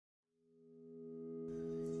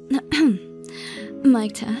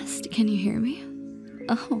Mic test, can you hear me?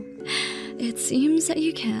 Oh, it seems that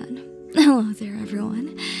you can. Hello there,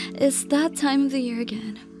 everyone. It's that time of the year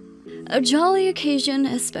again. A jolly occasion,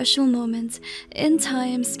 a special moment in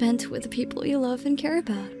time spent with the people you love and care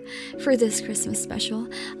about. For this Christmas special,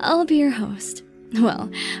 I'll be your host.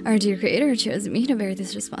 Well, our dear creator chose me to bear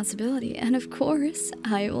this responsibility, and of course,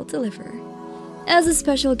 I will deliver. As a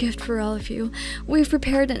special gift for all of you, we've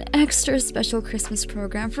prepared an extra special Christmas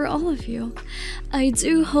program for all of you. I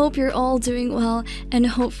do hope you're all doing well, and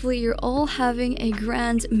hopefully you're all having a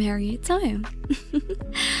grand, merry time.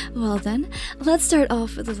 Well then, let's start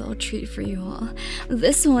off with a little treat for you all.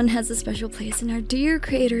 This one has a special place in our dear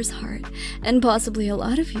creator's heart, and possibly a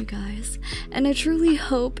lot of you guys. And I truly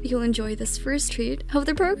hope you'll enjoy this first treat of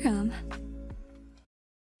the program.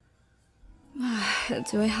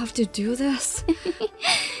 Do I have to do this?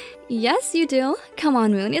 Yes, you do. Come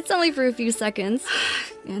on, Moon. It's only for a few seconds.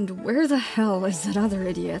 And where the hell is that other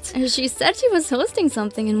idiot? She said she was hosting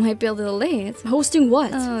something and might be a little late. Hosting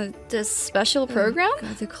what? This special program? Oh,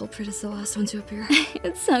 God, the culprit is the last one to appear.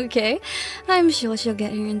 It's okay. I'm sure she'll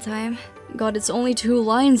get here in time. God, it's only 2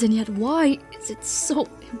 lines, and yet why is it so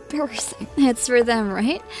embarrassing? It's for them,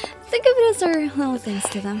 right? Think of it as our little thanks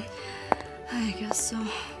to them. I guess so.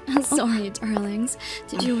 Sorry, darlings.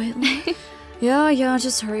 Did you wait long? Yeah,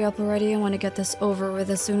 just hurry up already. I want to get this over with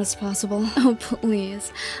as soon as possible. Oh,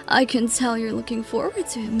 please. I can tell you're looking forward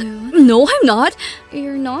to it, Moon. No, I'm not!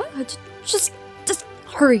 You're not? Just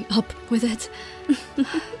hurry up with it.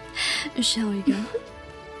 Shall we go?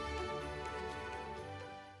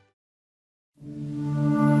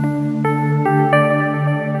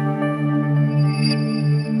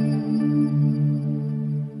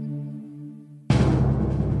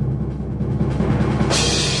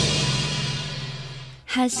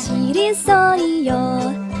 Hashiriそうよ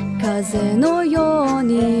風のよう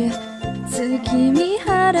に月見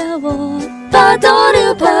原をパド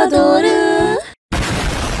ルパドル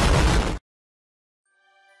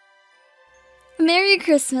Merry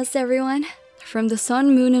Christmas, everyone! From the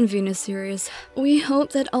Sun, Moon, and Venus series, we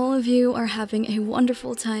hope that all of you are having a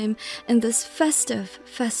wonderful time in this festive,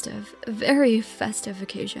 very festive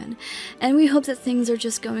occasion. And we hope that things are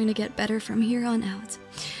just going to get better from here on out.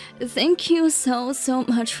 Thank you so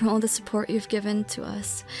much for all the support you've given to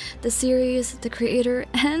us, the series, the creator,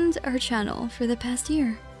 and our channel for the past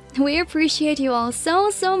year. We appreciate you all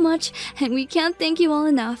so much, and we can't thank you all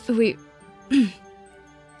enough.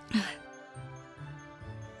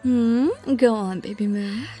 Go on, baby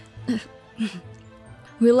Moon.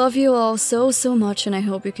 We love you all so much, and I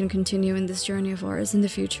hope you can continue in this journey of ours in the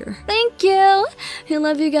future. Thank you! We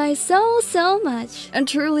love you guys so much. And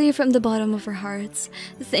truly, from the bottom of our hearts,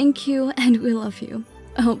 thank you and we love you.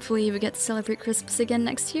 Hopefully we get to celebrate Christmas again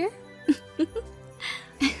next year.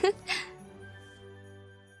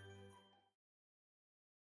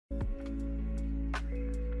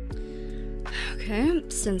 Okay,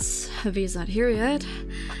 since Vi's not here yet,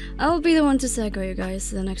 I'll be the one to segue you guys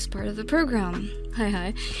to the next part of the program.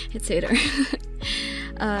 Hi, it's Hater.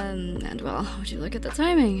 And well, would you look at the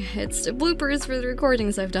timing? It's the bloopers for the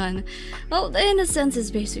recordings I've done. Well, in a sense,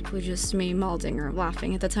 it's basically just me malding or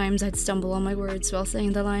laughing at the times I'd stumble on my words while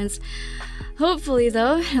saying the lines. Hopefully,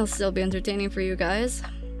 though, it'll still be entertaining for you guys.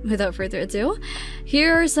 Without further ado,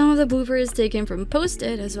 here are some of the bloopers taken from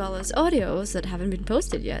Posted, as well as audios that haven't been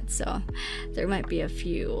posted yet, so there might be a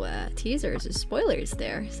few teasers or spoilers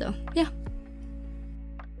there, so yeah.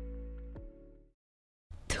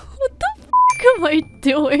 What the f*** am I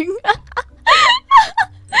doing?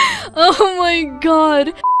 Oh my god.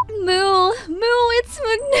 Moo, it's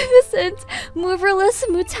magnificent. Moverless,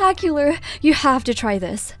 mutacular. You have to try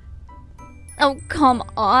this. Oh, come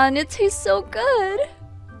on, it tastes so good.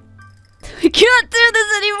 I can't do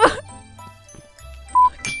this anymore!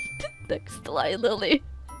 Next line, Lily.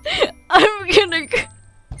 I'm gonna...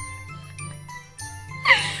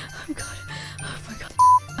 Oh god. Oh my god.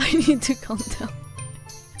 I need to calm down.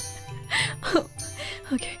 Oh,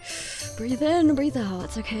 okay. Breathe in, breathe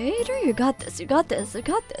out, okay? You got this,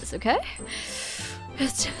 okay?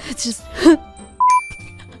 It's just...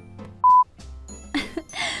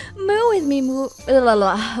 Moo with me, moo...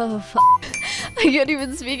 Oh, fuck. I can't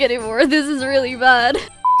even speak anymore. This is really bad.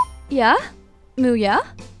 Yeah? Moo, yeah?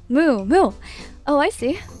 Moo. Oh, I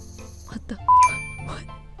see. What the...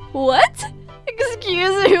 What?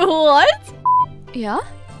 Excuse me, what? Yeah?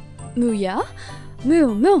 Moo, yeah?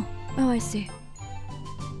 Moo. Oh, I see.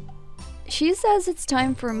 She says it's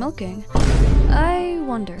time for milking. I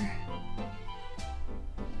wonder.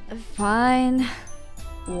 Fine.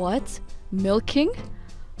 What? Milking?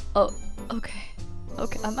 Oh, okay.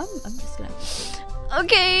 Okay, I'm just gonna...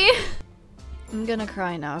 Okay. I'm gonna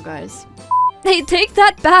cry now, guys. Hey, take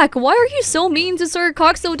that back! Why are you so mean to Sir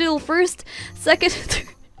Coxodiddle first, second, third?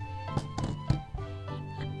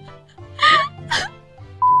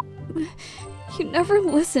 You never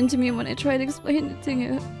listened to me when I tried to explain it to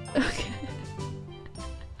you. Okay.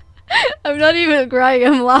 I'm not even crying,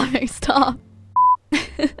 I'm laughing, stop.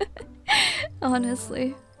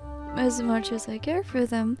 Honestly, as much as I care for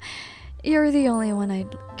them, you're the only one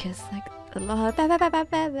I'd kiss like a lot.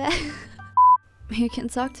 You can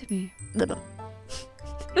talk to me.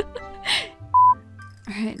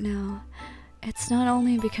 Right now, it's not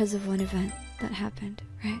only because of one event that happened,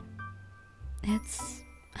 right? It's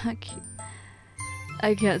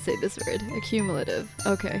I can't say this word. Accumulative.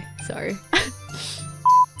 Okay, sorry.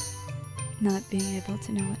 Not being able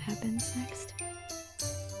to know what happens next.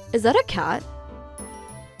 Is that a cat?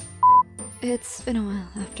 It's been a while,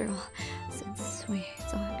 after all, since we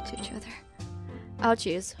talked to each other.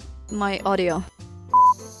 Ouchies. My audio.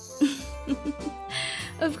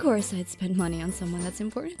 Of course I'd spend money on someone that's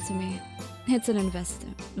important to me. It's an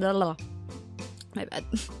investment. My bad.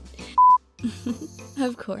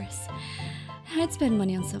 Of course. I'd spend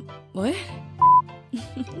money on some— What?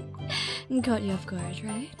 Caught you off guard,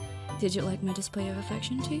 right? Did you like my display of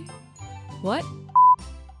affection to you? What?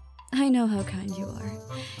 I know how kind you are.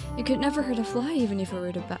 You could never hurt a fly even if it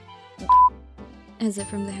were to Is it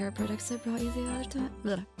from the hair products I brought you the other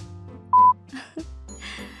time?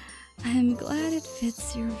 I'm glad it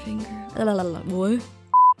fits your finger. What?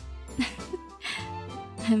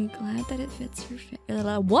 I'm glad that it fits your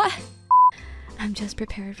finger. What? I'm just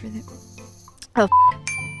prepared for the— Oh,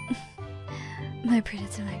 my pretty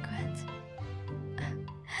delinquent.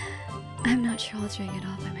 I'm not sure I'll drink it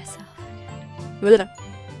all by myself.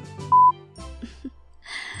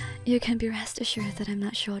 You can be rest assured that I'm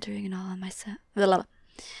not shouldering it all on myself.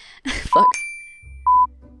 Fuck.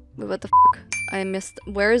 What the fuck? I missed—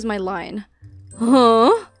 Where is my line?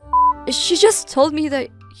 Huh? She just told me that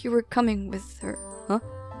you were coming with her. Huh?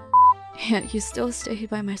 Yet you still stayed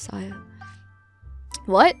by my side.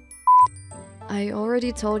 What? I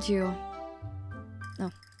already told you.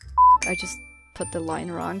 Oh. I just put the line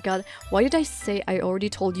wrong. God, why did I say I already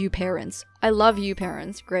told you parents? I love you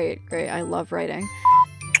parents. Great, great. I love writing.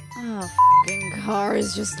 Oh, fucking car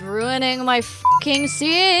is just ruining my fucking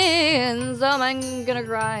scenes. Oh, I'm gonna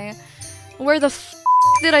cry. Where the f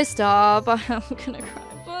did I stop? I'm gonna cry.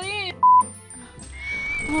 Please.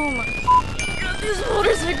 Oh my god, these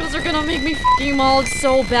motorcycles are gonna make me fucking mauled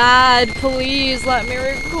so bad. Please let me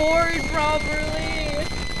record properly.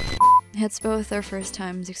 It's both our first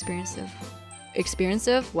times experiences.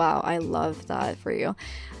 Wow, I love that for you.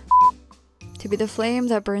 To be the flame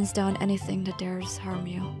that burns down anything that dares harm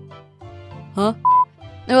you. Huh?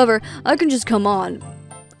 However, I can just come on.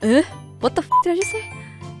 Eh? What the f did I just say?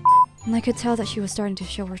 And I could tell that she was starting to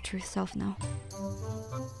show her true self now.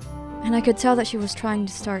 And I could tell that she was trying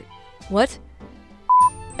to start— What?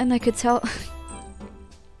 And I could tell—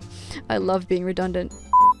 I love being redundant.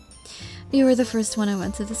 You were the first one I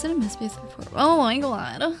went to the cinemas with before. Oh my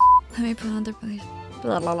god. Let me put on the place.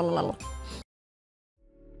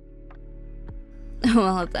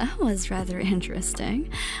 Well, that was rather interesting.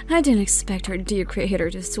 I didn't expect our dear creator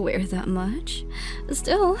to swear that much.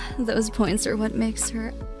 Still, those points are what makes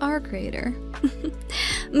her our creator.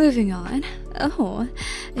 Moving on. Oh,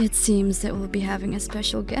 it seems that we'll be having a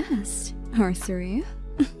special guest. Or three.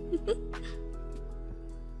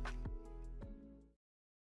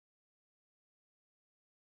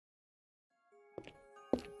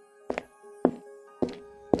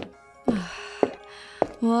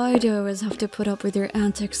 Why do I always have to put up with your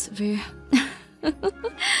antics, V?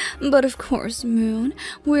 But of course, Moon,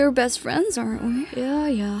 we're best friends, aren't we?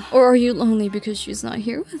 Yeah. Or are you lonely because she's not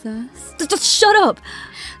here with us? Just shut up!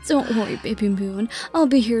 Don't worry, baby Moon. I'll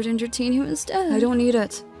be here to entertain you instead. I don't need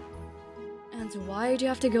it. And why do you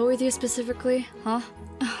have to go with you specifically, huh?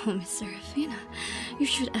 Oh, Miss Serafina, you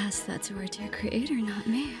should ask that to our dear creator, not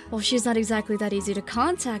me. Well, she's not exactly that easy to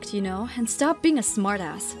contact, you know, and stop being a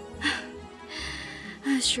smartass.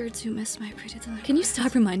 I sure do miss my pretty dog. Can you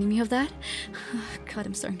stop reminding me of that? God,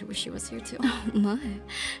 I'm starting to wish she was here too. Oh my.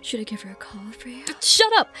 Should I give her a call for you?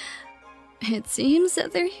 Shut up! It seems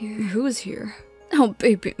that they're here. Who's here? Oh,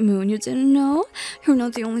 baby Moon, you didn't know? You're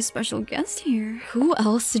not the only special guest here. Who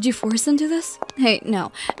else did you force into this? Hey,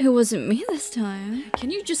 no, it wasn't me this time. Can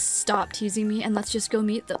you just stop teasing me and let's just go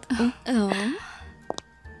meet the— Oh?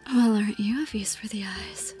 Well, aren't you a feast for the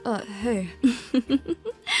eyes? Hey.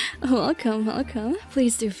 Welcome.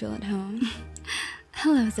 Please do feel at home.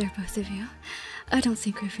 Hello there, both of you. I don't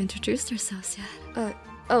think we've introduced ourselves yet.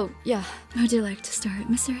 Oh, yeah. Would you like to start,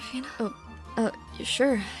 Miss Serafina?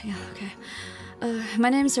 Sure. Yeah, okay. My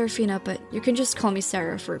name's Serafina, but you can just call me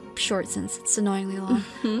Sarah for short since it's annoyingly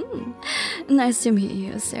long. Nice to meet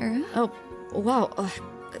you, Sarah. Oh, wow.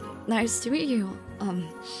 Nice to meet you.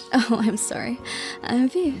 Oh, I'm sorry. I'm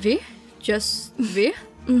V. V? Just V?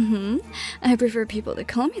 I prefer people to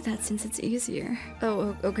call me that since it's easier.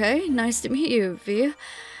 Oh, okay. Nice to meet you, V.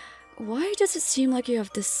 Why does it seem like you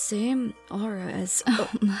have the same aura as... Oh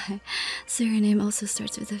my. Sarah name also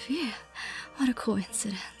starts with a V. What a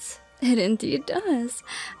coincidence. It indeed does.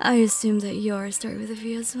 I assume that yours start with a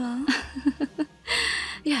V as well.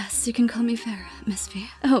 Yes, you can call me Farah, Miss V.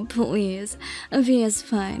 Oh, please. A V is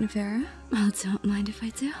fine, Farah. Oh, don't mind if I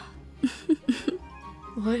do.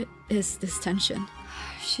 What is this tension?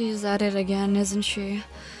 She's at it again, isn't she?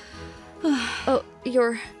 Oh,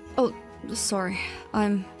 you're... Oh, sorry.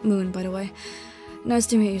 I'm Moon, by the way. Nice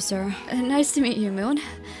to meet you, Sarah. Nice to meet you, Moon.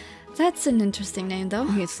 That's an interesting name, though.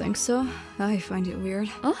 You think so? I find it weird.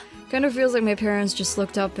 Oh? Kind of feels like my parents just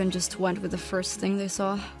looked up and just went with the first thing they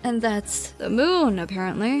saw. And that's... the moon,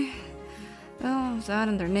 apparently. Well, that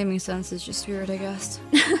and their naming sense is just weird, I guess.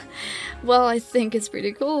 Well, I think it's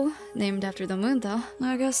pretty cool. Named after the moon, though.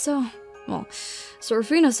 I guess so. Well,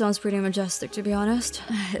 Serafina sounds pretty majestic, to be honest.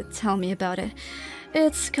 Tell me about it.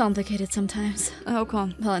 It's complicated sometimes. How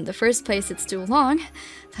come? Well, in the first place, it's too long.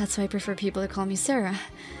 That's why I prefer people to call me Sarah.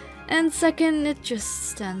 And second, it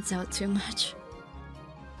just stands out too much.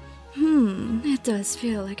 It does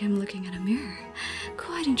feel like I'm looking at a mirror.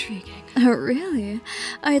 Quite intriguing. Oh, really?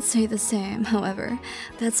 I'd say the same, however.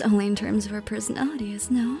 That's only in terms of our personalities,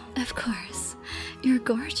 no? Of course. You're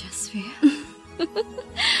gorgeous, V.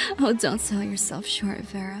 Oh, don't sell yourself short,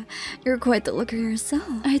 Vera. You're quite the looker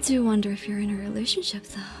yourself. I do wonder if you're in a relationship,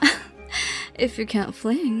 though. If you count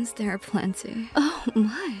flings, there are plenty. Oh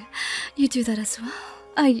my, you do that as well?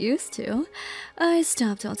 I used to. I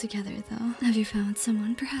stopped altogether, though. Have you found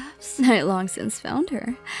someone, perhaps? I long since found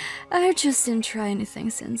her. I just didn't try anything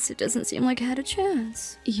since it doesn't seem like I had a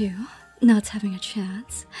chance. You? Not having a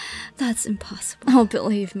chance? That's impossible. Oh,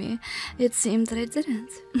 believe me, it seemed that I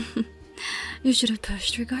didn't. You should have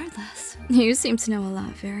pushed regardless. You seem to know a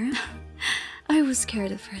lot, Vera. I was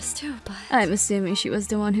scared at first too, but... I'm assuming she was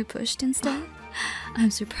the one who pushed instead.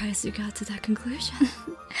 I'm surprised you got to that conclusion.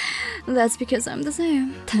 That's because I'm the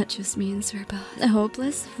same. That just means we're both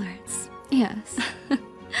hopeless flirts. Yes.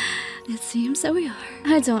 It seems that we are.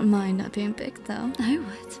 I don't mind not being picked, though. I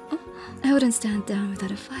would. Oh, I wouldn't stand down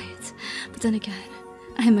without a fight. But then again,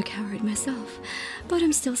 I'm a coward myself. But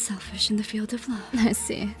I'm still selfish in the field of love. I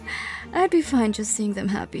see. I'd be fine just seeing them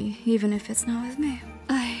happy, even if it's not with me.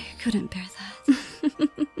 I couldn't bear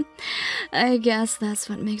that. I guess that's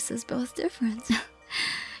what makes us both different.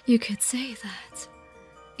 You could say that.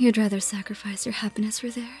 You'd rather sacrifice your happiness for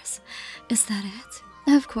theirs. Is that it?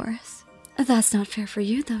 Of course. That's not fair for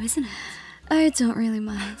you, though, isn't it? I don't really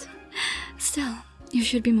mind. Still, you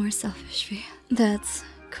should be more selfish, V. That's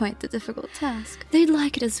quite the difficult task. They'd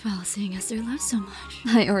like it as well, seeing as they're loved so much.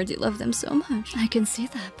 I already love them so much. I can see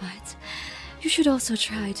that, but you should also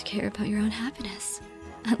try to care about your own happiness.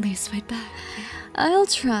 At least fight back. I'll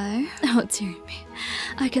try. Oh, dear me.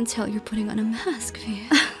 I can tell you're putting on a mask, V.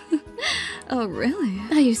 Oh, really?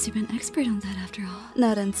 I used to be an expert on that after all.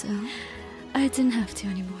 Not until I didn't have to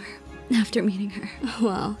anymore. After meeting her.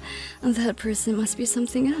 Well, that person must be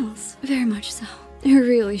something else. Very much so. You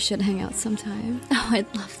really should hang out sometime. Oh,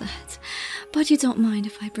 I'd love that. But you don't mind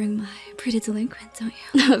if I bring my pretty delinquent, don't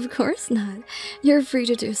you? Of course not. You're free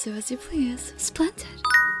to do so as you please. Splendid.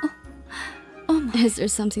 Oh my. Is there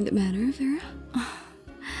something the matter, Vera? Oh.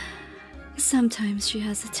 Sometimes she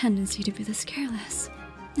has a tendency to be this careless.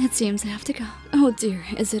 It seems I have to go. Oh dear,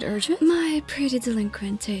 is it urgent? My pretty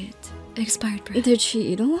delinquent ate expired bread. Did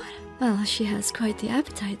she eat a lot? Well, she has quite the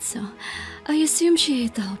appetite, so I assume she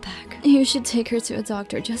ate the whole pack. You should take her to a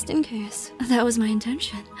doctor just in case. That was my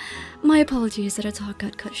intention. My apologies that our talk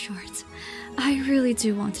got cut short. I really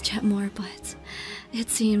do want to chat more, but it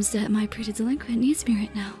seems that my pretty delinquent needs me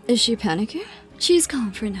right now. Is she panicking? She's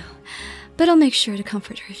calm for now, but I'll make sure to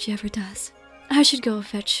comfort her if she ever does. I should go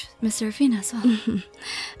fetch Miss Serafina as well.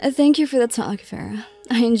 Thank you for the talk, Farah.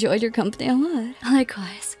 I enjoyed your company a lot.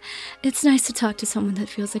 Likewise. It's nice to talk to someone that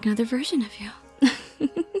feels like another version of you.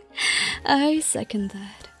 I second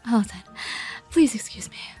that. Oh, then, please excuse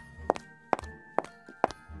me.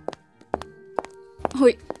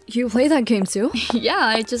 Wait, you play that game too? Yeah,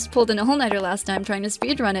 I just pulled an all-nighter last time trying to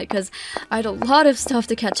speedrun it because I had a lot of stuff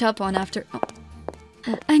to catch up on after... Oh,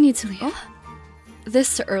 I need to leave. Oh?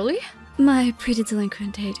 This early? My pretty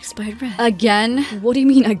delinquent ate expired bread. Again? What do you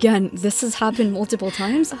mean again? This has happened multiple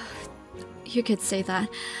times? You could say that.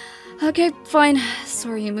 Okay, fine.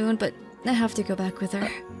 Sorry, Moon, but I have to go back with her.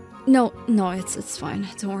 No, it's fine.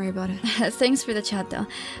 Don't worry about it. Thanks for the chat, though.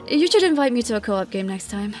 You should invite me to a co-op game next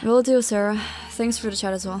time. Will do, Sarah. Thanks for the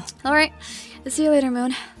chat as well. Alright. See you later,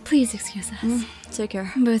 Moon. Please excuse us. Take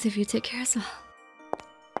care. Both of you take care as well.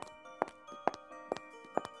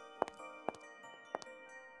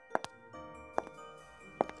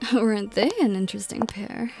 Weren't they an interesting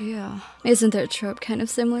pair? Yeah. Isn't their trope kind of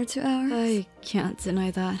similar to ours? I can't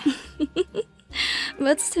deny that.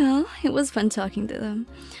 But still, it was fun talking to them.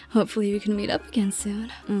 Hopefully we can meet up again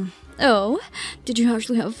soon. Oh, did you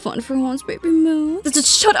actually have fun for once, baby Moon?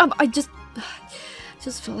 Just shut up! I just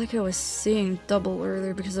felt like I was seeing double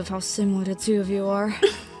earlier because of how similar the two of you are.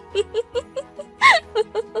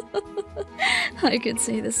 I could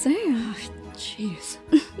say the same. Jeez.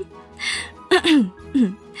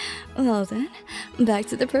 Well then, back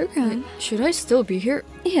to the program. Should I still be here?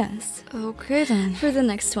 Yes. Okay then. For the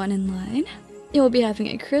next one in line, you'll be having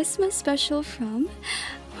a Christmas special from,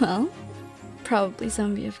 well, probably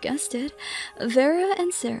some of you have guessed it, Vera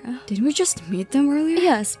and Sarah. Didn't we just meet them earlier?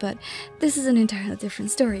 Yes, but this is an entirely different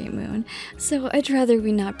story, Moon, so I'd rather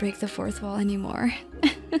we not break the fourth wall anymore.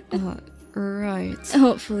 Right.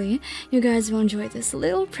 Hopefully, you guys will enjoy this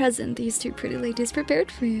little present these two pretty ladies prepared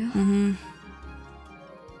for you.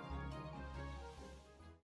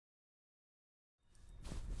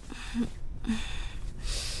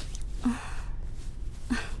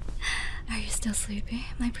 Are you still sleepy,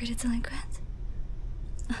 my pretty delinquent?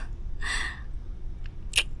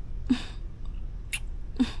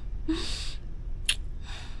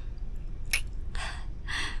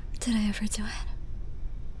 Did I ever do it?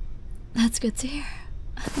 That's good to hear.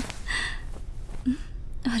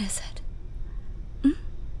 What is it?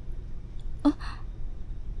 Oh,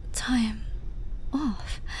 time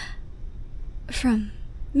off. From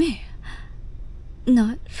me.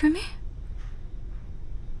 Not from me?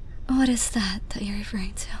 What is that you're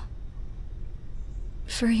referring to?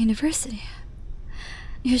 For university?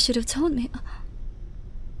 You should have told me.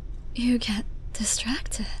 You get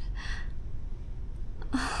distracted.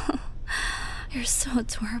 Oh, you're so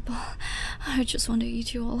adorable. I just want to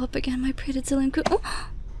eat you all up again, my pretty delinquent. Oh.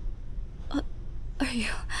 Are you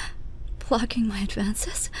blocking my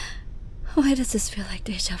advances? Why does this feel like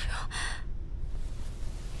deja vu?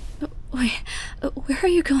 Wait, where are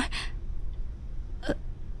you going?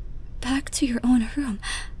 Back to your own room.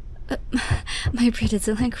 My pretty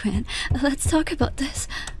delinquent, let's talk about this.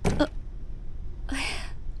 But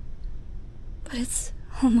it's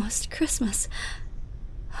almost Christmas.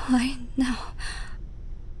 Why now?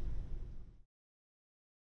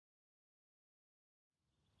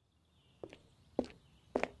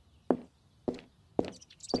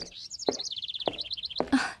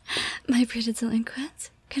 My pretty delinquent,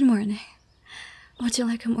 good morning. Would you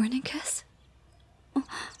like a morning kiss? Oh,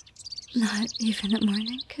 not even a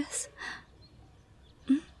morning kiss?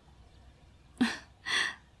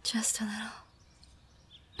 Just a little.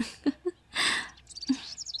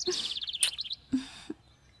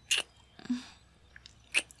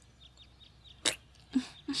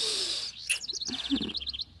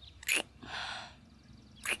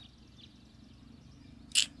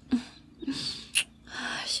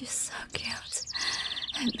 She's so cute.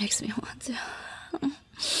 It makes me want to.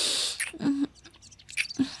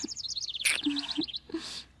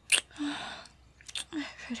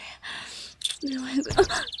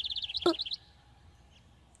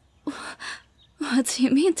 What do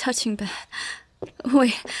you mean touching bad?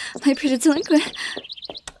 Wait, my pretty delinquent.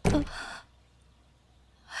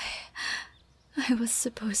 I was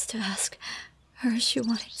supposed to ask her if she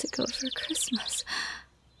wanted to go for Christmas.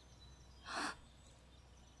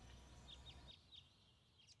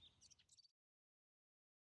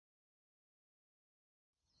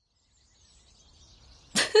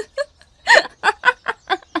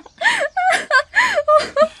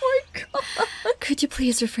 Could you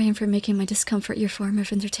please refrain from making my discomfort your form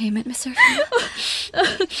of entertainment, Miss Irving?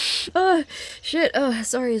 Shit.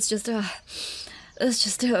 Sorry, it's just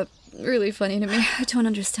really funny to me. I don't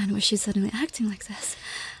understand why she's suddenly acting like this.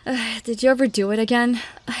 Did you ever do it again?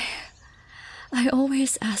 I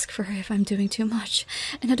always ask for her if I'm doing too much,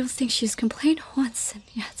 and I don't think she's complained once and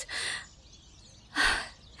yet.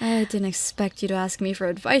 I didn't expect you to ask me for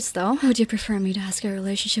advice, though. Would you prefer me to ask a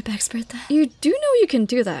relationship expert then? You do know you can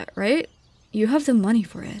do that, right? You have the money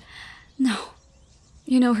for it. No.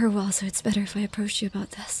 You know her well, so it's better if I approach you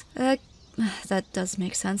about this. That does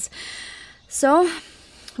make sense. So,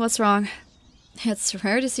 what's wrong? It's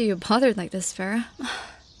rare to see you bothered like this, Farah.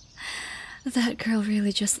 That girl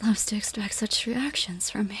really just loves to extract such reactions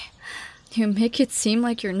from me. You make it seem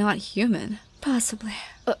like you're not human. Possibly.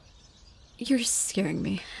 You're scaring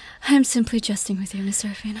me. I'm simply jesting with you, Miss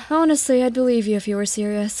Serafina. Honestly, I'd believe you if you were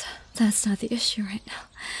serious. That's not the issue right now.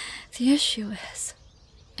 The issue is,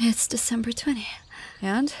 it's December 20.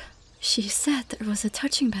 And? She said there was a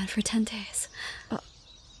touching ban for 10 days.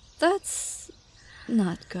 That's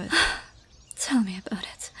not good. Tell me about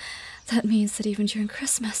it. That means that even during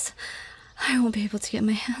Christmas, I won't be able to get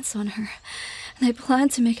my hands on her. And I plan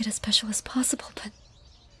to make it as special as possible, but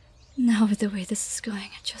now with the way this is going,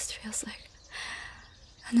 it just feels like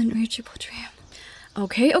an unreachable dream.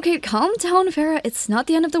 Okay, calm down, Vera. It's not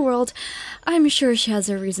the end of the world. I'm sure she has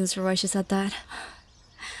her reasons for why she said that.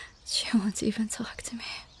 She won't even talk to me.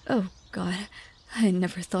 Oh, God. I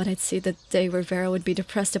never thought I'd see the day where Vera would be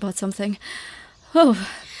depressed about something. Oh.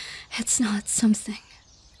 It's not something.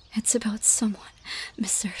 It's about someone,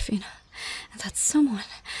 Miss Serafina. And that someone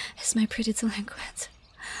is my pretty delinquent.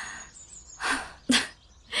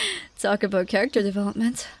 Talk about character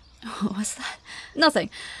development. What was that? Nothing.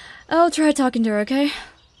 I'll try talking to her, okay?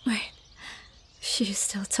 Wait. She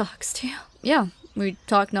still talks to you? Yeah, we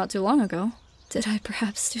talked not too long ago. Did I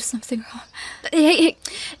perhaps do something wrong? Hey,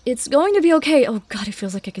 it's going to be okay. Oh God, it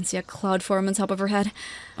feels like I can see a cloud form on top of her head.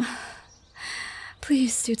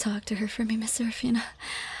 Please do talk to her for me, Miss Serafina.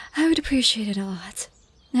 I would appreciate it a lot.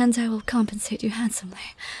 And I will compensate you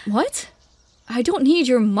handsomely. What? I don't need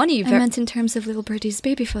your money, I meant in terms of little birdie's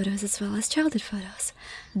baby photos as well as childhood photos.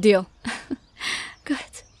 Deal.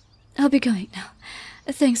 Good. I'll be going now.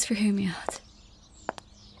 Thanks for hearing me out.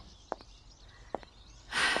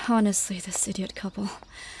 Honestly, this idiot couple.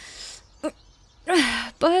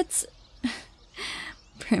 But...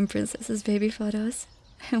 Prim Princess's baby photos.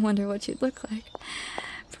 I wonder what she'd look like.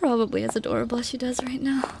 Probably as adorable as she does right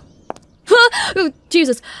now. Oh,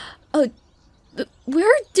 Jesus.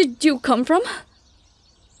 Where did you come from?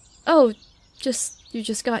 Oh, you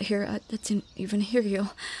just got here. I didn't even hear you.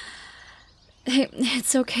 Hey,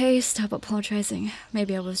 it's okay. Stop apologizing.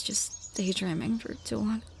 Maybe I was just daydreaming for too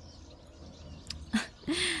long.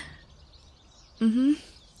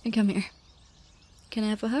 Come here. Can I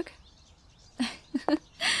have a hug?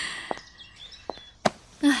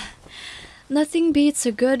 Nothing beats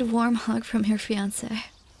a good warm hug from your fiancé.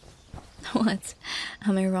 What?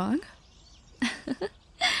 Am I wrong?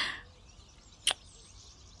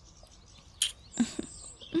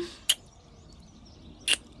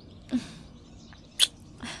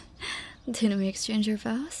 Didn't we exchange our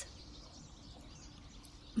vows?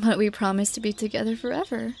 But we promised to be together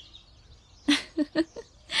forever.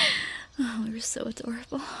 Oh, we're so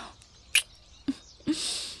adorable.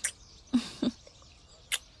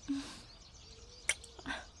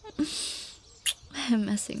 I'm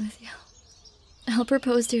messing with you. I'll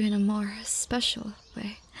propose to you in a more special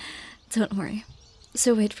way. Don't worry.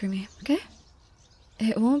 So wait for me, okay?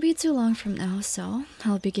 It won't be too long from now, so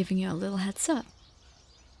I'll be giving you a little heads up.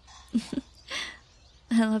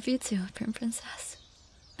 I love you too, Prim Princess.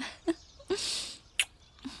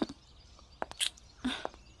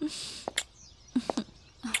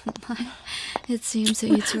 Oh my. It seems that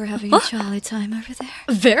you two are having a jolly time over there.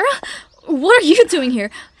 Vera? What are you doing here?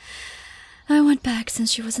 I went back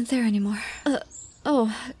since she wasn't there anymore.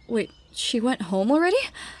 Oh, wait, she went home already?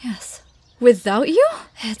 Yes. Without you?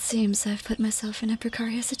 It seems I've put myself in a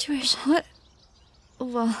precarious situation. What?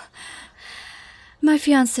 Well, my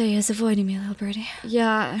fiancé is avoiding me, little birdie.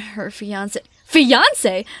 Yeah, her fiancé.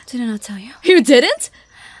 Fiancé? Did I not tell you? You didn't?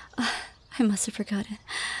 I must have forgotten.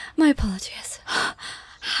 My apologies.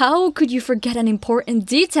 How could you forget an important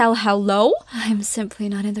detail? Hello? I'm simply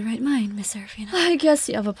not in the right mind, Miss Serafina. I guess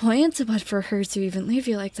you have a point, but for her to even leave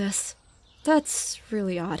you like this, that's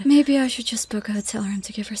really odd. Maybe I should just book a hotel room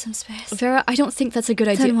to give her some space. Vera, I don't think that's a good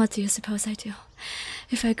idea. Then what do you suppose I do?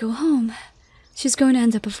 If I go home, she's going to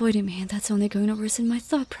end up avoiding me, and that's only going to worsen my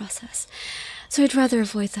thought process. So I'd rather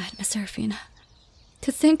avoid that, Miss Serafina.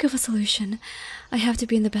 To think of a solution, I have to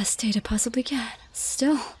be in the best state I possibly can.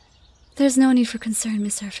 Still, there's no need for concern,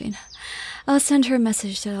 Miss Serafina. I'll send her a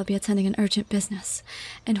message that I'll be attending an urgent business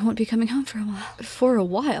and won't be coming home for a while. For a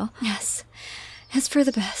while? Yes. It's for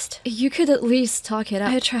the best. You could at least talk it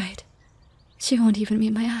out. I tried. She won't even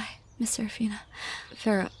meet my eye, Miss Serafina.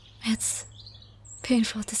 Vera, it's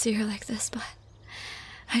painful to see her like this, but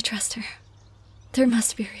I trust her. There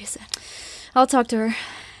must be a reason. I'll talk to her.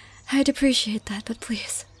 I'd appreciate that, but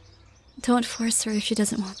please, don't force her if she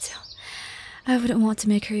doesn't want to. I wouldn't want to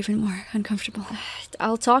make her even more uncomfortable.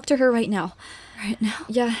 I'll talk to her right now. Right now?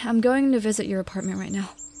 Yeah, I'm going to visit your apartment right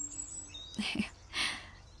now. Hey,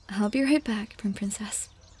 I'll be right back, Prim Princess.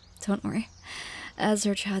 Don't worry. As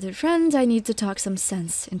her childhood friend, I need to talk some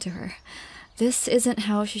sense into her. This isn't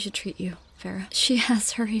how she should treat you, Vera. She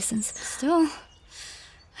has her reasons. Still,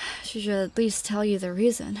 She should at least tell you the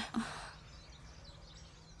reason. I'll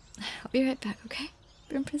be right back, okay,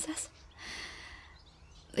 Broom Princess?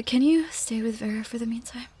 Can you stay with Vera for the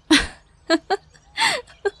meantime?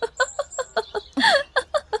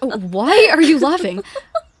 Why are you laughing?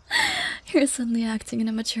 You're suddenly acting in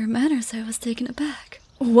a mature manner, so I was taken aback.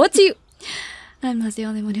 What do you... I'm not the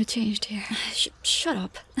only one who changed here. Shut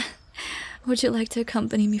up. Would you like to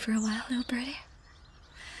accompany me for a while, little birdie?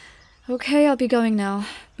 Okay, I'll be going now.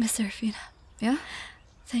 Miss Serafina. Yeah?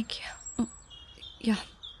 Thank you. Oh, yeah,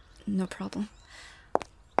 no problem.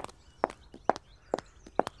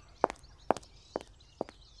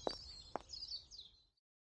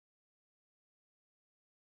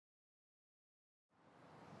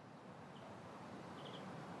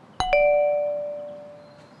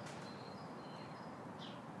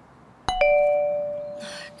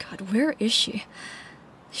 God, where is she?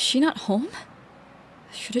 Is she not home?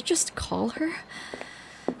 Should I just call her?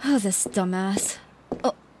 Oh, this dumbass.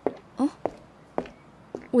 Oh.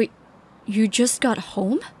 Wait, you just got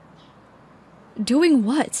home? Doing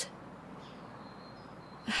what?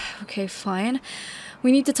 Okay, fine.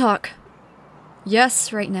 We need to talk.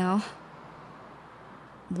 Yes, right now.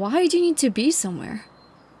 Why do you need to be somewhere?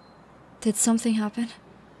 Did something happen?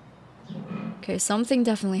 Okay, something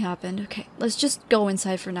definitely happened. Okay, let's just go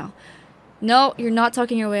inside for now. No, you're not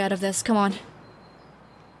talking your way out of this. Come on.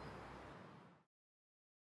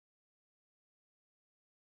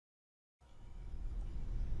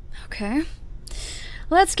 Okay.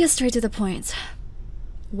 Let's get straight to the point.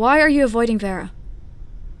 Why are you avoiding Vera?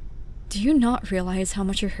 Do you not realize how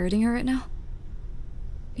much you're hurting her right now?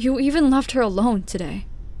 You even left her alone today.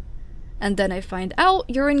 And then I find out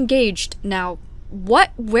you're engaged now.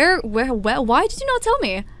 What? Where? Why did you not tell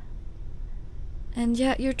me? And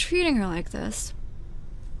yet you're treating her like this.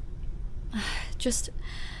 Just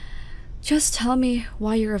tell me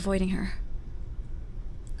why you're avoiding her.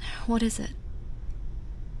 What is it?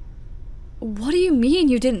 What do you mean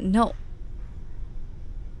you didn't know?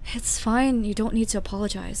 It's fine, you don't need to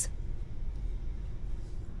apologize.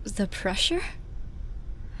 The pressure?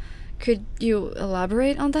 Could you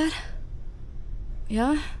elaborate on that?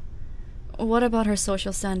 Yeah? What about her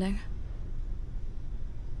social standing?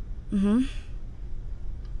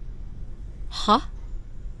 Huh?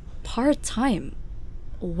 Part-time?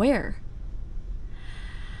 Where?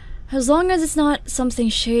 As long as it's not something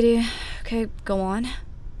shady. Okay, go on.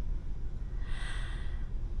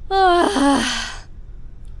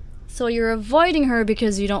 So you're avoiding her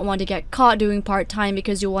because you don't want to get caught doing part-time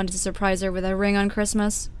because you wanted to surprise her with a ring on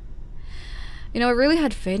Christmas? You know, I really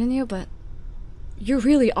had faith in you, but you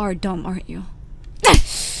really are dumb, aren't you?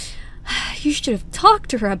 You should have talked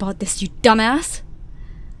to her about this, you dumbass.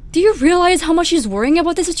 Do you realize how much she's worrying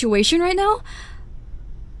about the situation right now?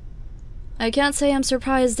 I can't say I'm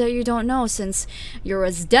surprised that you don't know, since you're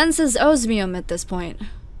as dense as osmium at this point.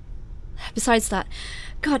 Besides that,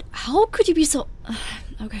 God, how could you be so...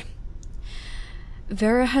 Okay.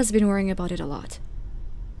 Vera has been worrying about it a lot.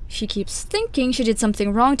 She keeps thinking she did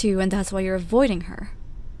something wrong to you and that's why you're avoiding her.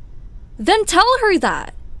 Then tell her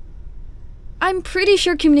that! I'm pretty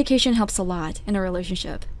sure communication helps a lot in a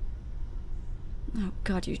relationship. Oh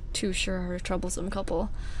God, you two sure are a troublesome couple.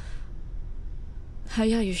 Oh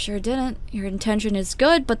yeah, you sure didn't. Your intention is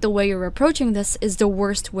good, but the way you're approaching this is the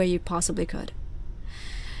worst way you possibly could.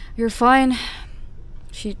 You're fine.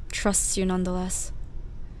 She trusts you nonetheless.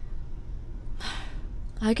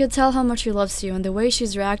 I could tell how much she loves you, and the way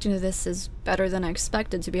she's reacting to this is better than I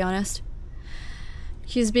expected, to be honest.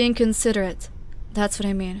 She's being considerate. That's what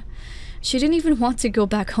I mean. She didn't even want to go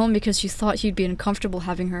back home because she thought you'd be uncomfortable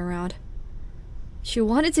having her around. She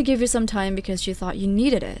wanted to give you some time because she thought you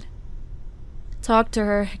needed it. Talk to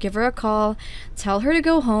her, give her a call, tell her to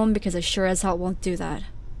go home because I sure as hell won't do that.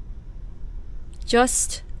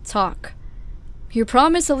 Just talk. You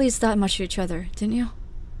promised at least that much to each other, didn't you?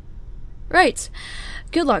 Right.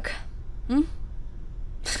 Good luck.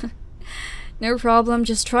 No problem,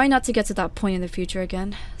 just try not to get to that point in the future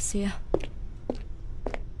again. See ya.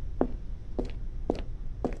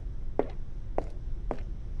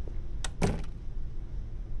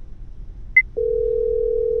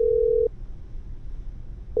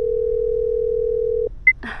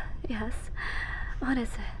 Yes. What is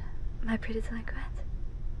it, my pretty delinquent?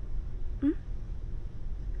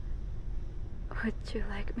 Would you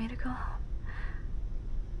like me to go home?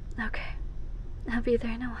 Okay. I'll be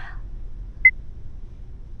there in a while.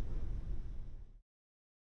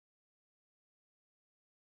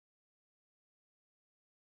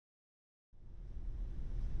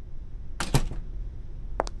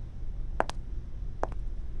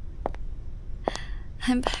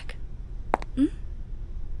 I'm back.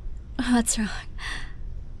 What's wrong?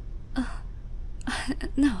 Oh,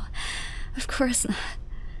 no, of course not.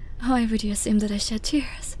 Why would you assume that I shed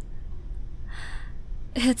tears?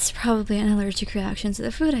 It's probably an allergic reaction to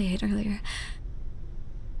the food I ate earlier.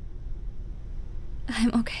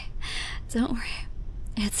 I'm okay. Don't worry.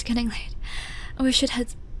 It's getting late. We should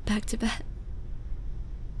head back to bed.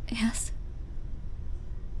 Yes?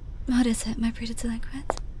 What is it, my pretty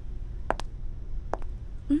delinquent?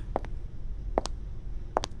 Hmm?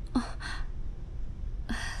 Oh.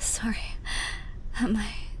 Sorry. Am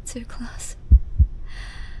I too close?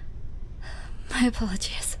 My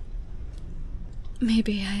apologies.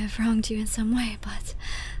 Maybe I have wronged you in some way, but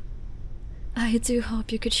I do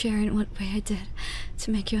hope you could share in what way I did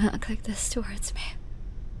to make you act like this towards me.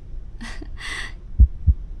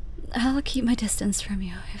 I'll keep my distance from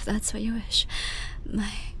you if that's what you wish,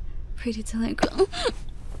 my pretty delinquent.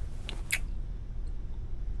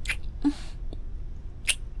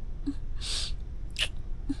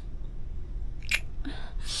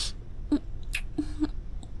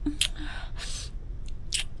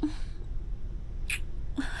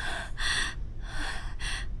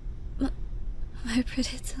 My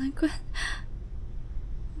pretty delinquent.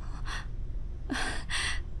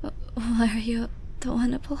 Why are you the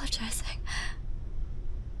one apologizing?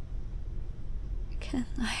 Can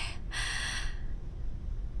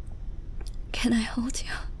I hold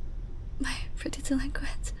you, my pretty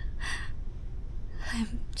delinquent?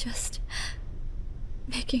 I'm just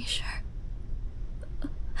making sure.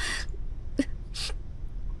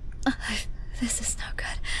 This is no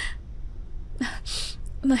good.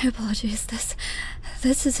 My apologies, this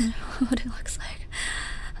isn't what it looks like.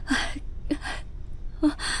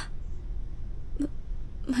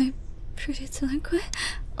 My pretty delinquent.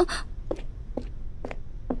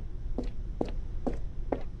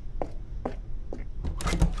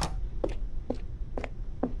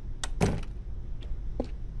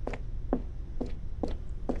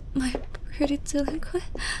 My pretty delinquent.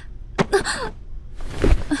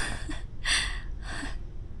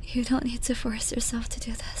 You don't need to force yourself to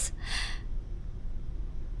do this.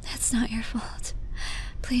 It's not your fault.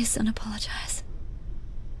 Please don't apologize.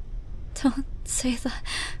 Don't say that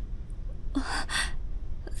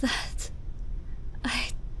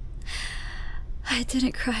I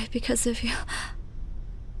didn't cry because of you.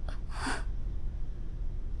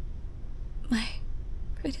 My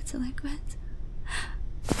pretty delinquent.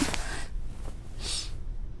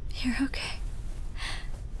 You're okay.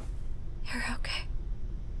 You're okay.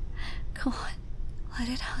 Go on, let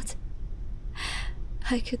it out.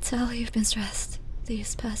 I could tell you've been stressed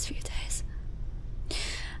these past few days.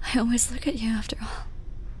 I always look at you after all.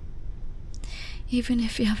 Even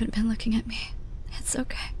if you haven't been looking at me, it's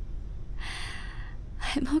okay.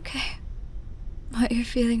 I'm okay. What you're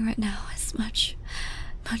feeling right now is much,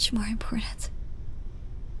 much more important.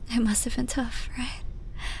 It must have been tough, right?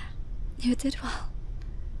 You did well.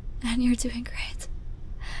 And you're doing great.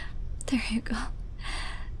 There you go.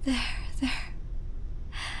 There.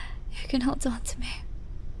 You can hold on to me.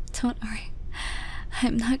 Don't worry.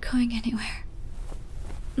 I'm not going anywhere.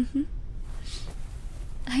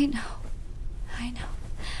 I know.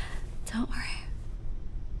 Don't worry.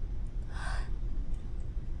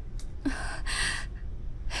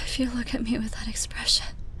 If you look at me with that expression,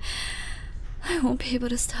 I won't be able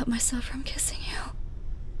to stop myself from kissing you.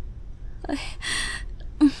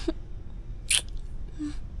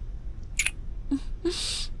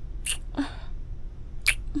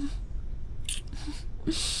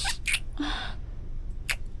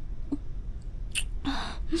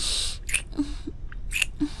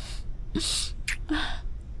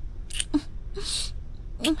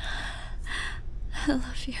 I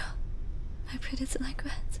love you, my pretty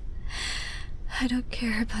delinquent. I don't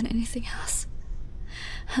care about anything else.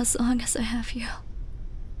 As long as I have you,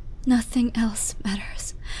 nothing else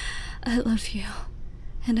matters. I love you,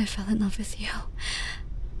 and I fell in love with you,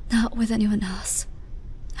 not with anyone else.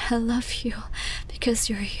 I love you because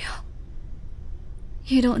you're you.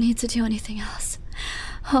 You don't need to do anything else.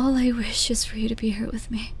 All I wish is for you to be here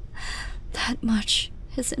with me. That much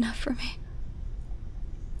is enough for me.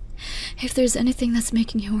 If there's anything that's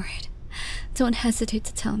making you worried, don't hesitate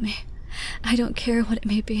to tell me. I don't care what it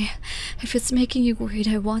may be. If it's making you worried,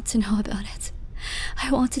 I want to know about it.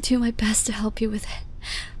 I want to do my best to help you with it.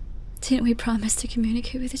 Didn't we promise to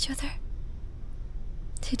communicate with each other?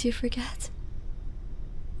 Did you forget?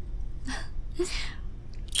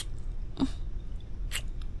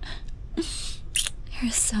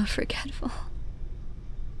 You're so forgetful.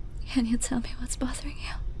 Can you tell me what's bothering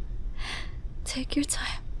you? Take your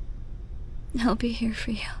time. I'll be here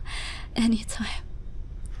for you anytime,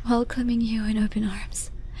 welcoming you in open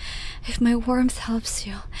arms. If my warmth helps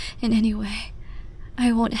you in any way,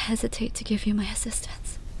 I won't hesitate to give you my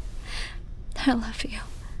assistance. I love you,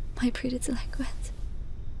 my pretty delinquent.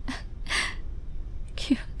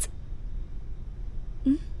 Cute.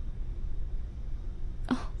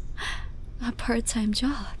 Oh, a part-time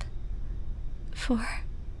job.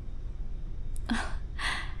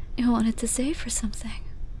 You wanted to save for something.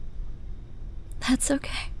 That's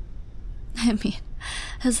okay. I mean,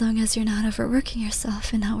 as long as you're not overworking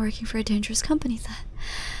yourself and not working for a dangerous company, then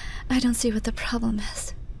I don't see what the problem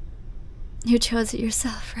is. You chose it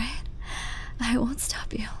yourself, right? I won't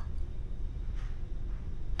stop you.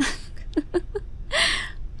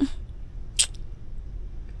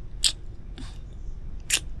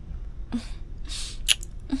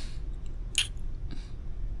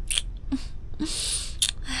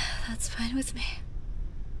 That's fine with me.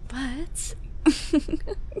 But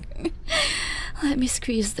let me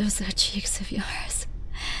squeeze those cheeks of yours.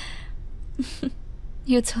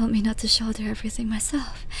 You told me not to shoulder everything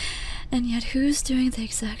myself, and yet who's doing the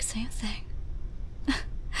exact same thing?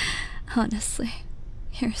 Honestly,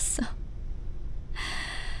 you're so...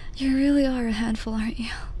 You really are a handful, aren't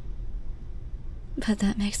you? But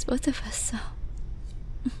that makes both of us so.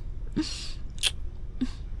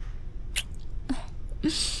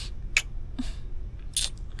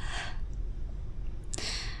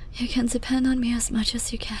 You can depend on me as much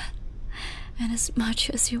as you can, and as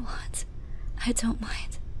much as you want. I don't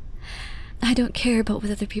mind. I don't care about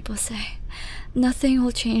what other people say. Nothing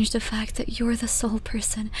will change the fact that you're the sole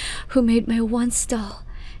person who made my once dull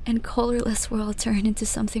and colorless world turn into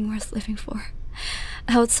something worth living for.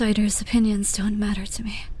 Outsiders' opinions don't matter to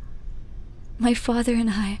me. My father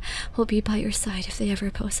and I will be by your side if they ever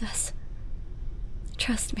oppose us.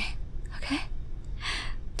 Trust me, okay?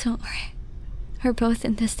 Don't worry. We're both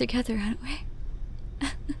in this together, aren't we?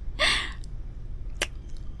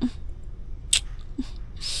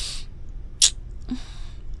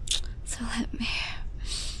 So let me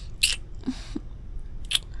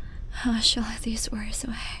hush all of these worries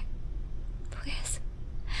away, please.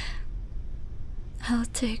 I'll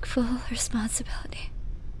take full responsibility.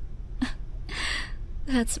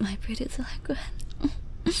 That's my pretty delinquent.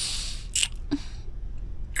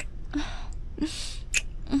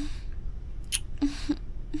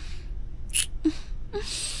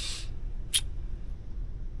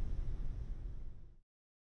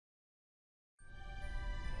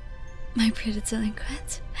 My pretty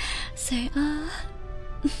delinquent, say ah.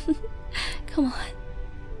 Come on.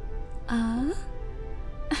 Ah.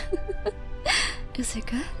 Is it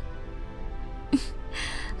good?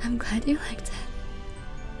 I'm glad you liked it.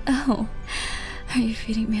 Oh, are you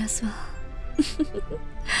feeding me as well?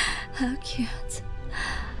 How cute.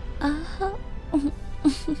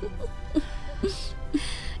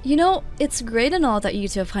 You know, it's great and all that you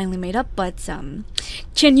two have finally made up, but,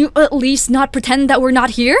 can you at least not pretend that we're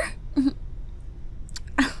not here?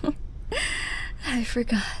 I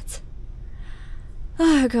forgot.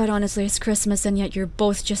 Oh god, honestly, it's Christmas and yet you're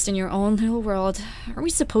both just in your own little world. Are we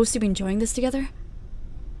supposed to be enjoying this together?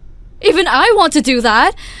 Even I want to do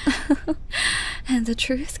that! And the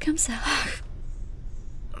truth comes out.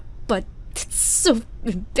 But it's so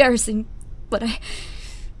embarrassing. But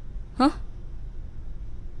Huh?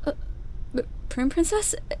 Prim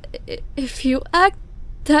Princess? If you act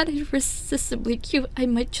that irresistibly cute, I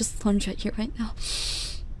might just lunge at you right now.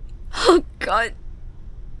 Oh god.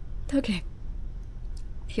 Okay.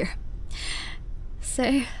 Here.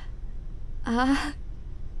 Say, oh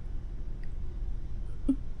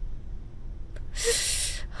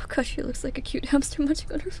god, she looks like a cute hamster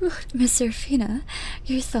munching on her food. Miss Serafina,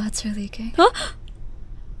 your thoughts are leaking. Huh?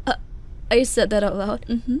 I said that out loud.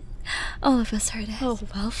 Mm-hmm. All of us heard it. Oh,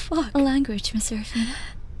 well, fuck. A language, Miss Serafina.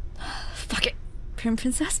 Fuck it. Prim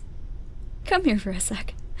Princess, come here for a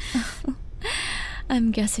sec.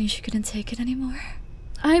 I'm guessing she couldn't take it anymore.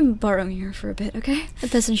 I'm borrowing her for a bit, okay?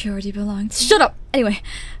 Doesn't she already belong to you? Shut up! Anyway,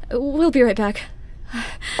 we'll be right back.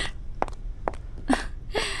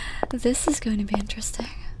 This is going to be interesting.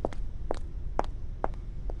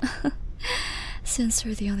 Since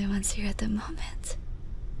we're the only ones here at the moment,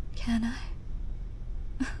 can I?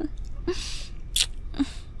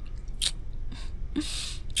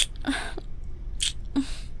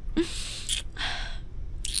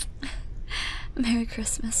 Merry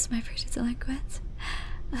Christmas, my pretty delinquent.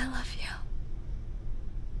 I love you.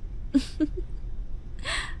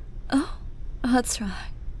 Oh, what's wrong?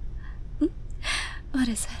 What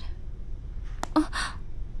is it? Oh,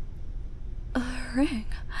 a ring.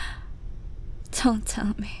 Don't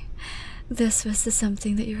tell me this was the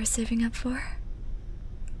something that you were saving up for.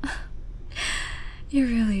 You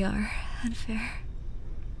really are unfair.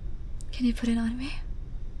 Can you put it on me?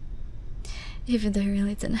 Even though you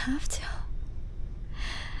really didn't have to.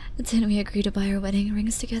 Didn't we agree to buy our wedding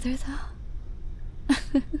rings together,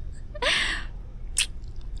 though?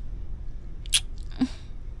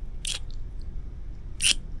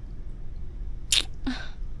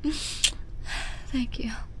 Thank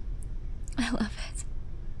you. I love it.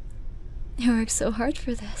 You worked so hard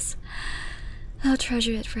for this. I'll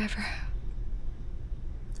treasure it forever.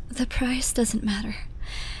 The price doesn't matter.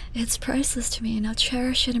 It's priceless to me, and I'll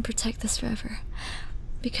cherish it and protect this forever.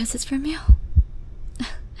 Because it's from you.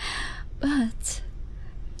 But,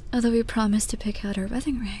 although we promised to pick out our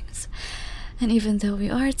wedding rings, and even though we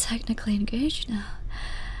are technically engaged now,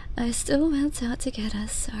 I still went out to get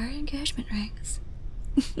us our engagement rings.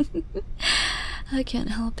 I can't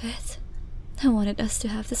help it. I wanted us to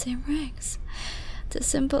have the same rings, to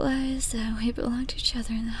symbolize that we belong to each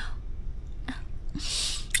other now.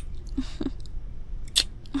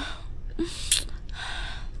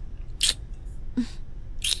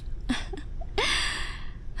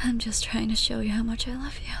 I'm just trying to show you how much I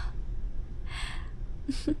love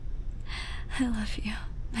you. I love you,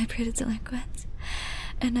 my pretty delinquent,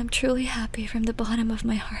 and I'm truly happy from the bottom of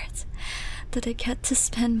my heart that I get to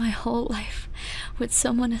spend my whole life with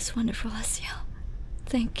someone as wonderful as you.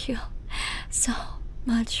 Thank you so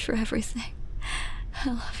much for everything. I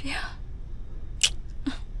love you.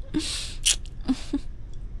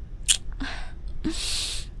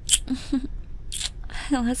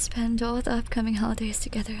 Let's spend all the upcoming holidays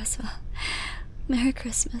together as well. Merry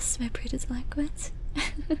Christmas, my pretty delinquent.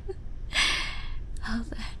 Well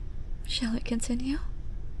then, shall we continue?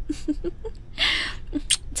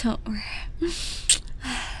 Don't worry.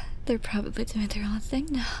 They're probably doing their own thing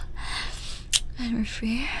now. And we're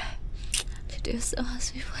free to do so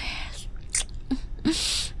as we please.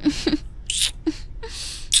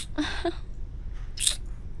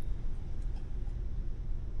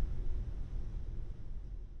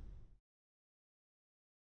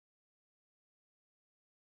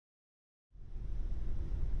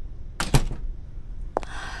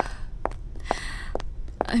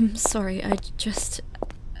 I'm sorry, I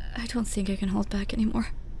don't think I can hold back anymore.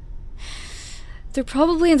 They're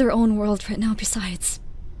probably in their own world right now besides.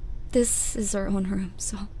 This is our own room,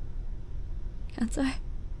 so... Can't I?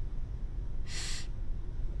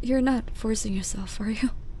 You're not forcing yourself, are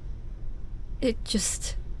you? It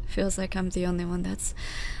just feels like I'm the only one that's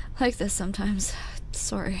like this sometimes.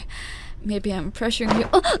 Sorry. Maybe I'm pressuring you.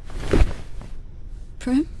 Oh!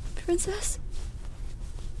 Princess?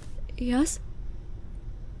 Yes?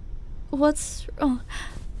 What's wrong?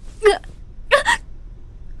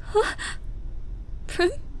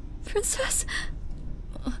 Princess?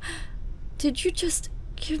 Did you just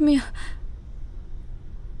give me a...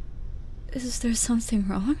 Is there something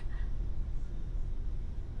wrong?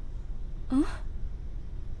 Oh?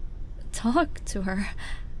 Talk to her.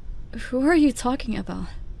 Who are you talking about?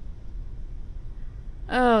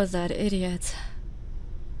 Oh, that idiot.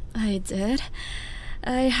 I did.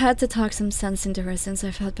 I had to talk some sense into her since I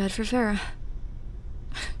felt bad for Farah.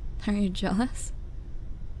 Are you jealous?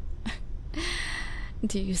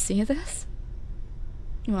 Do you see this?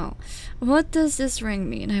 Well, what does this ring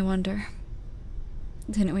mean, I wonder?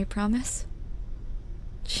 Didn't we promise?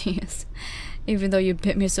 Jeez, even though you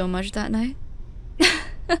bit me so much that night?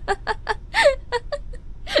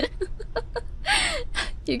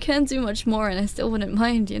 You can't do much more and I still wouldn't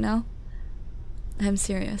mind, you know? I'm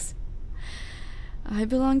serious. I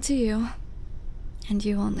belong to you, and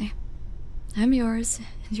you only. I'm yours,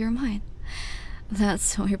 and you're mine.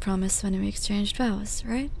 That's what we promised when we exchanged vows,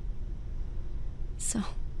 right? So,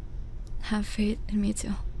 have faith in me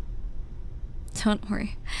too. Don't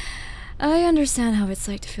worry. I understand how it's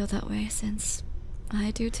like to feel that way, since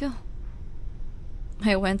I do too.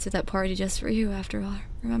 I went to that party just for you after all,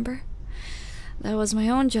 remember? That was my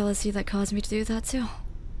own jealousy that caused me to do that too.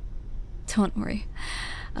 Don't worry.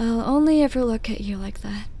 I'll only ever look at you like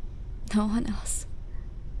that. No one else.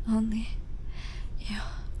 Only you.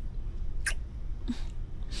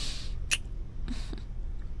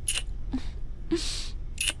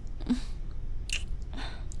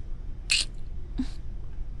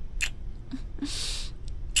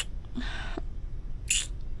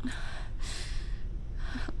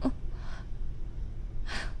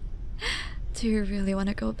 Do you really want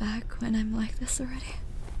to go back when I'm like this already?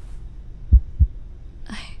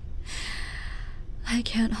 I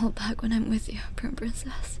can't hold back when I'm with you,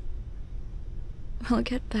 Princess. We'll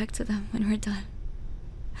get back to them when we're done.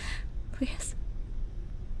 Please.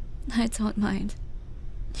 I don't mind.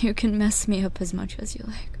 You can mess me up as much as you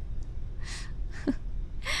like.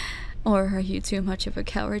 Or are you too much of a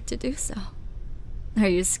coward to do so? Are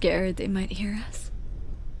you scared they might hear us?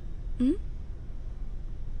 Hmm?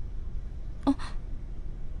 Oh.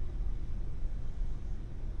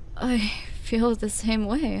 I feel the same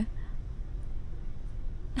way.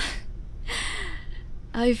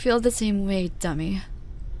 I feel the same way, dummy.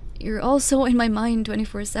 You're also in my mind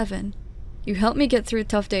 24/7. You help me get through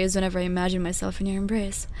tough days whenever I imagine myself in your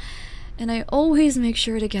embrace. And I always make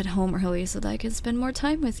sure to get home early so that I can spend more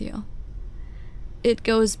time with you. It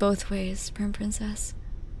goes both ways, Prim Princess.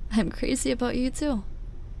 I'm crazy about you too.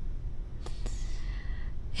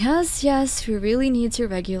 Yes, we really need to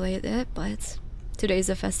regulate it, but today's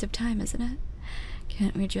a festive time, isn't it?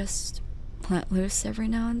 Can't we just let loose every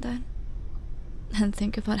now and then? And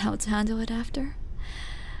think about how to handle it after?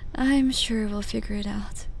 I'm sure we'll figure it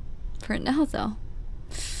out. For now, though,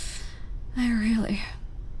 I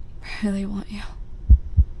really want you.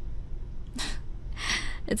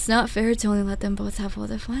 It's not fair to only let them both have all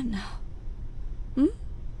the fun now.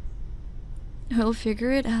 We'll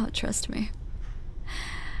figure it out, trust me.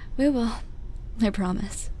 We will, I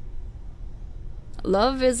promise.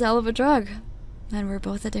 Love is hell of a drug, and we're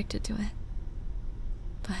both addicted to it.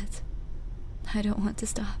 But I don't want to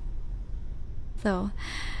stop. Though,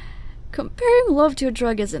 comparing love to a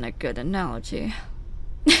drug isn't a good analogy.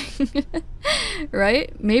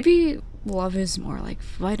 Right? Maybe love is more like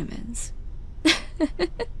vitamins.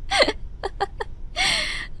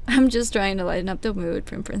 I'm just trying to lighten up the mood,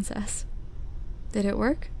 Prim Princess. Did it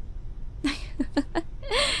work?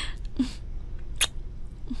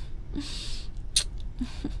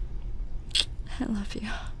 I love you.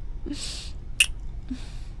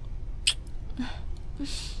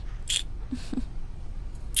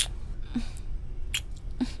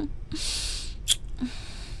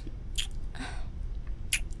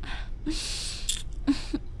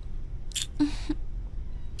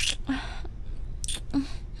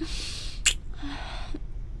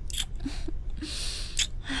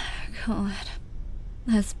 Go on.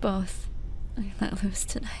 Let's both let loose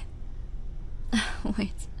tonight.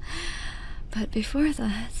 Wait. But before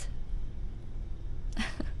that...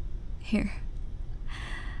 Here.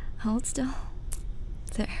 Hold still.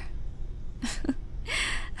 There.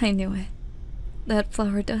 I knew it. That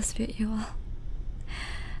flower does fit you well.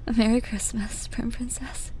 A Merry Christmas, Prim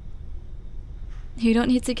Princess. You don't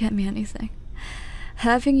need to get me anything.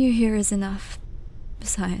 Having you here is enough.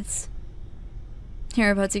 Besides,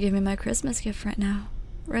 you're about to give me my Christmas gift right now,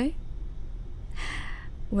 right?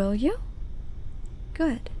 Will you?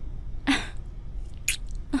 Good.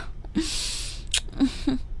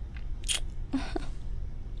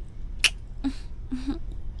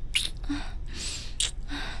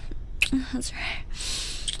 That's right.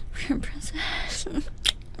 Prim Princess.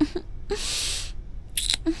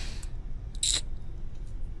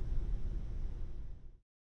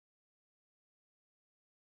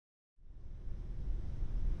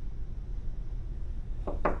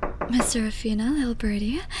 Miss Serafina, little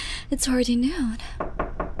birdie, it's already noon.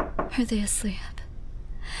 Are they asleep?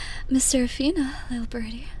 Miss Serafina, little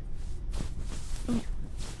birdie.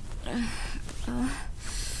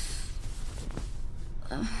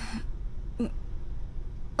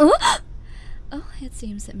 Oh, it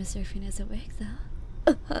seems that Miss Serafina is awake,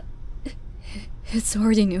 though. It's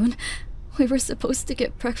already noon. We were supposed to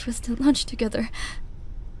get breakfast and lunch together.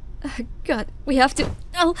 God, we have to...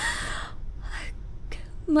 Oh!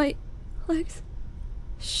 My legs...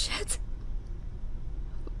 Shit.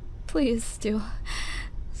 Please do.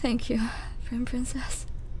 Thank you, Prim Princess.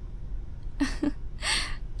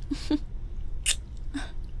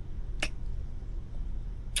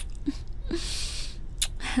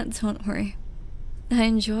 Don't worry. I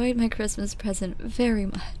enjoyed my Christmas present very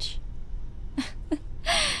much.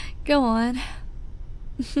 Go on.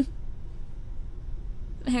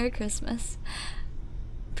 Merry Christmas,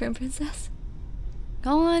 Prim Princess.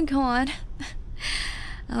 Go on, go on.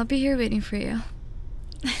 I'll be here waiting for you.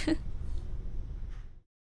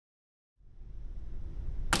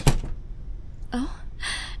 Oh,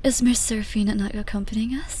 is Miss Serafina not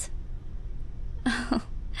accompanying us? Oh,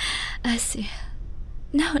 I see.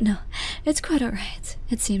 No, it's quite alright.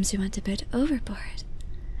 It seems you went a bit overboard.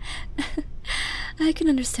 I can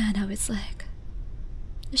understand how it's like.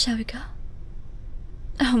 Shall we go?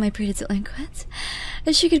 Oh, my pretty delinquent.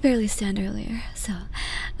 She could barely stand earlier, so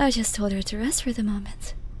I just told her to rest for the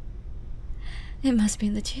moment. It must be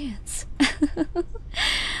in the genes.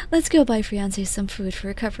 Let's go buy fiancé some food for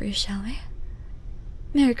recovery, shall we?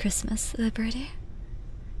 Merry Christmas, little birdie.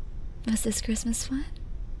 Was this Christmas fun?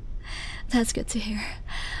 That's good to hear.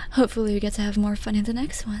 Hopefully we get to have more fun in the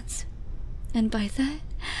next ones. And by that,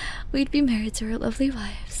 we'd be married to our lovely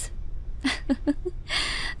wives.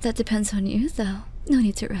 That depends on you, though. No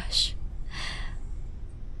need to rush.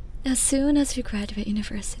 As soon as we graduate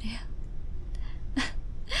university,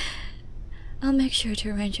 I'll make sure to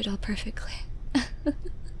arrange it all perfectly.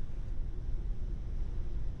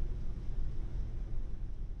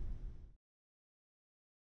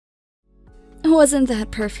 Wasn't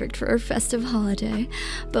that perfect for our festive holiday?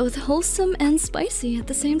 Both wholesome and spicy at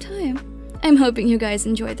the same time. I'm hoping you guys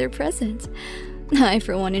enjoyed their present. I,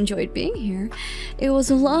 for one, enjoyed being here. It was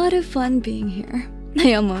a lot of fun being here.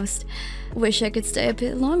 I almost wish I could stay a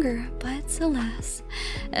bit longer, but alas,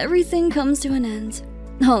 everything comes to an end.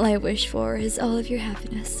 All I wish for is all of your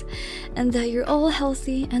happiness, and that you're all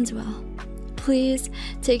healthy and well. Please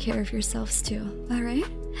take care of yourselves too, alright?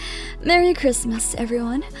 Merry Christmas,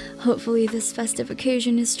 everyone. Hopefully this festive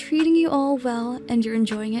occasion is treating you all well and you're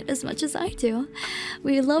enjoying it as much as I do.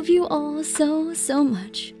 We love you all so, so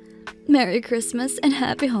much. Merry Christmas and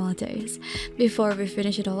happy holidays. Before we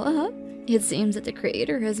finish it all up, it seems that the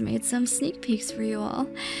creator has made some sneak peeks for you all.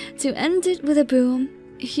 To end it with a boom,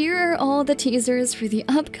 here are all the teasers for the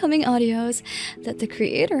upcoming audios that the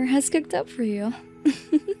creator has cooked up for you.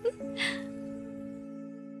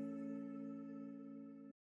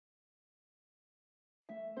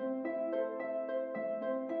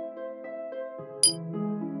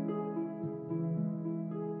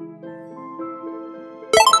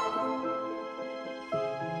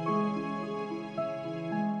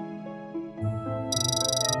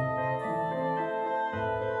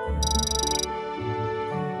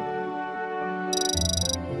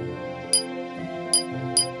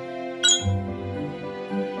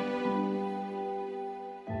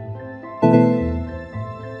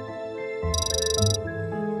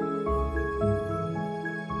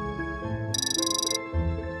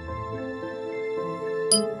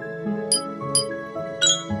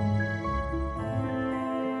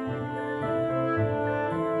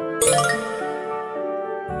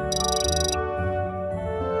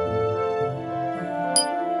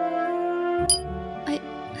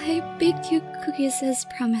 I baked you cookies as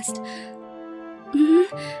promised.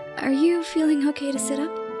 Are you feeling okay to sit up?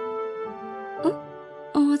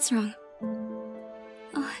 Oh, what's wrong?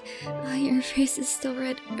 Your face is still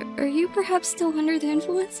red. Are you perhaps still under the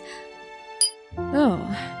influence? Oh,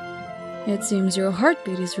 it seems your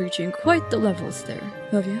heartbeat is reaching quite the levels there,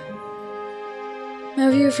 have you?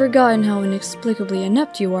 Have you forgotten how inexplicably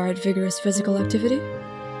inept you are at vigorous physical activity?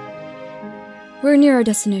 We're near our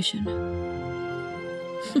destination.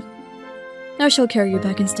 I shall carry you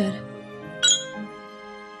back instead.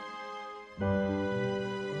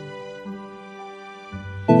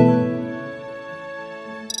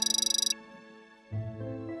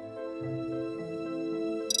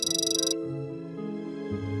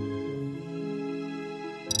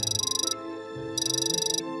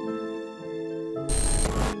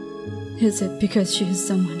 Is it because she is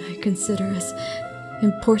someone I consider as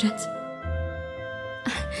important?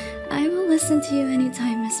 I will listen to you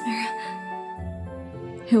anytime, Miss Mira.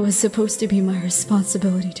 It was supposed to be my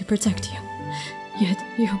responsibility to protect you. Yet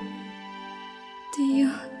you... Do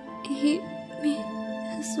you hate me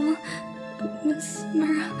as well, Miss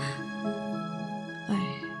Mira?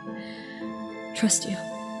 I trust you.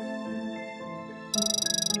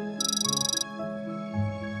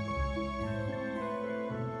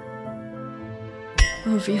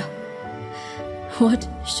 Rovia, what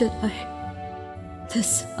should I...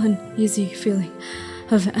 This uneasy feeling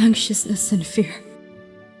of anxiousness and fear.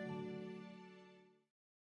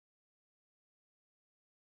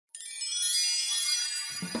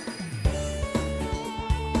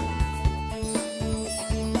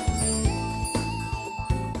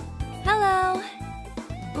 Hello!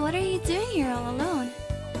 What are you doing here all alone?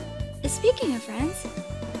 Speaking of friends,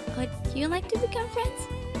 would you like to become friends?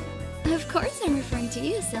 Of course I'm referring to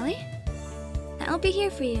you, silly. I'll be here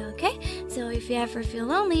for you, okay? So if you ever feel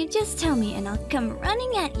lonely, just tell me and I'll come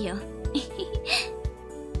running at you.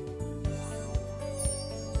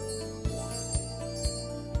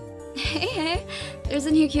 Hey, there's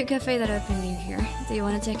a new cute cafe that opened near here. Do you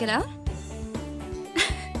want to check it out?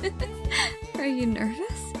 Are you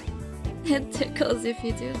nervous? It tickles if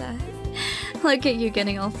you do that. Look at you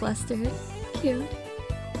getting all flustered. Cute.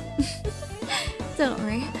 Don't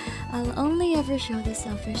worry, I'll only ever show the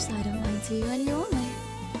selfish side of mine to you and you only.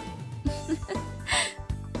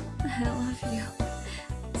 I love you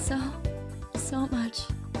so much.